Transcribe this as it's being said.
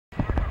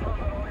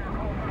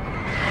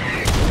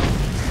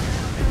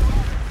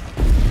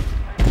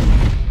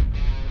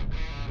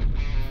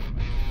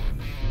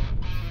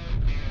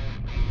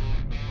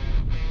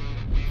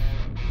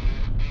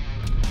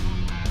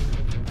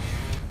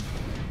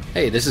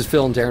Hey, this is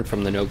Phil and Darren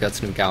from the No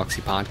Guts No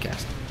Galaxy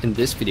podcast. In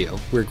this video,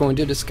 we're going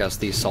to discuss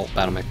the Assault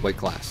Battlemech weight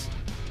class.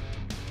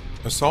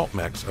 Assault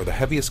mechs are the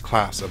heaviest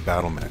class of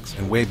battle mechs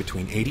and weigh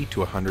between 80 to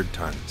 100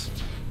 tons.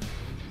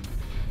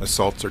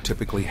 Assaults are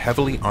typically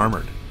heavily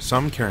armored,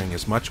 some carrying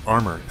as much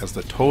armor as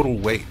the total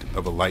weight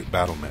of a light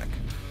battle mech.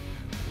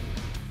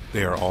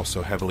 They are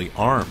also heavily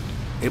armed,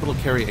 able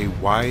to carry a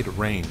wide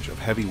range of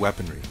heavy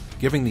weaponry,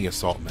 giving the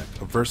assault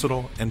mech a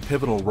versatile and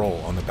pivotal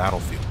role on the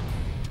battlefield.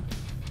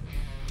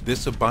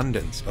 This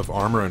abundance of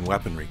armor and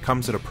weaponry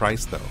comes at a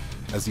price though,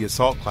 as the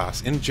assault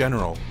class in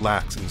general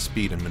lacks in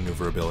speed and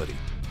maneuverability.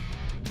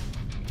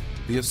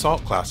 The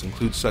assault class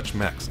includes such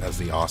mechs as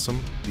the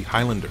Awesome, the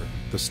Highlander,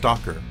 the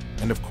Stalker,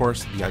 and of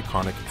course the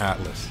iconic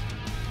Atlas.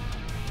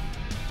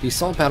 The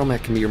Assault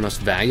Battlemech can be your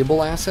most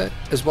valuable asset,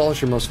 as well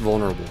as your most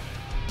vulnerable.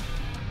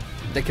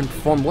 They can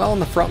perform well on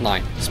the front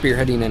line,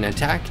 spearheading an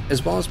attack,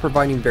 as well as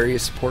providing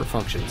various support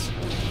functions.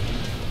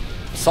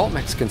 Assault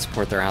mechs can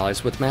support their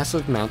allies with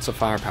massive amounts of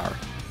firepower,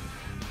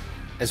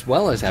 as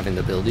well as having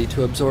the ability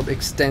to absorb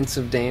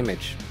extensive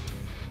damage,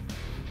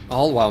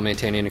 all while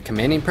maintaining a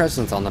commanding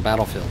presence on the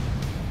battlefield.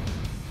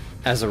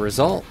 As a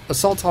result,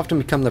 assaults often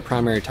become the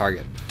primary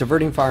target,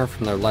 diverting fire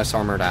from their less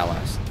armored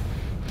allies.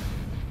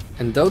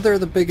 And though they're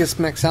the biggest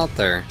mechs out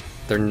there,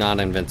 they're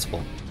not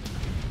invincible.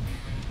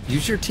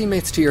 Use your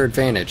teammates to your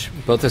advantage,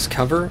 both as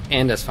cover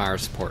and as fire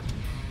support.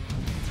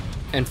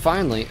 And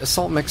finally,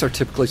 assault mechs are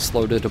typically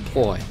slow to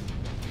deploy.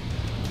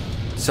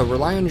 So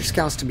rely on your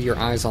scouts to be your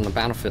eyes on the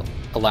battlefield,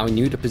 allowing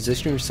you to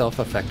position yourself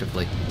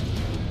effectively.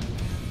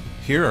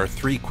 Here are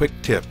 3 quick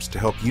tips to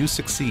help you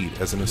succeed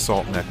as an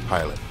assault mech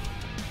pilot.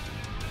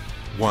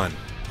 1.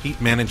 Heat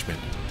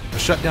management. A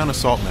shutdown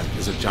assault mech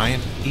is a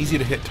giant,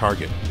 easy-to-hit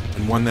target,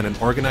 and one that an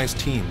organized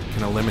team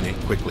can eliminate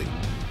quickly.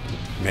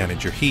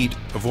 Manage your heat,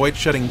 avoid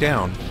shutting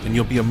down, and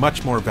you'll be a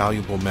much more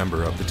valuable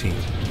member of the team.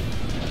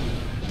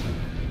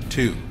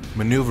 2.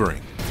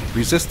 Maneuvering.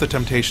 Resist the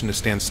temptation to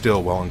stand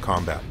still while in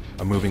combat.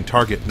 A moving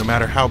target, no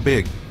matter how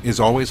big, is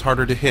always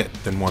harder to hit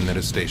than one that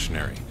is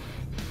stationary.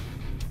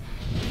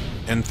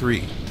 And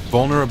 3.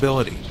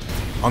 Vulnerability.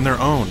 On their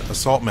own,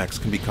 assault mechs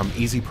can become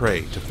easy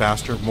prey to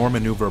faster, more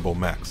maneuverable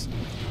mechs.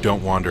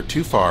 Don't wander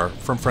too far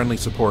from friendly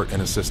support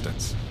and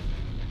assistance.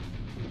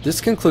 This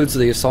concludes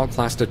the Assault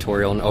class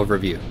tutorial and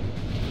overview.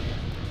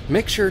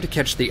 Make sure to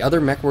catch the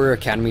other MechWarrior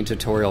Academy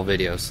tutorial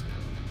videos.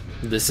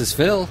 This is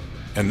Phil.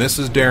 And this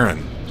is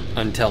Darren.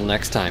 Until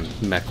next time,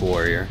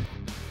 MechWarrior.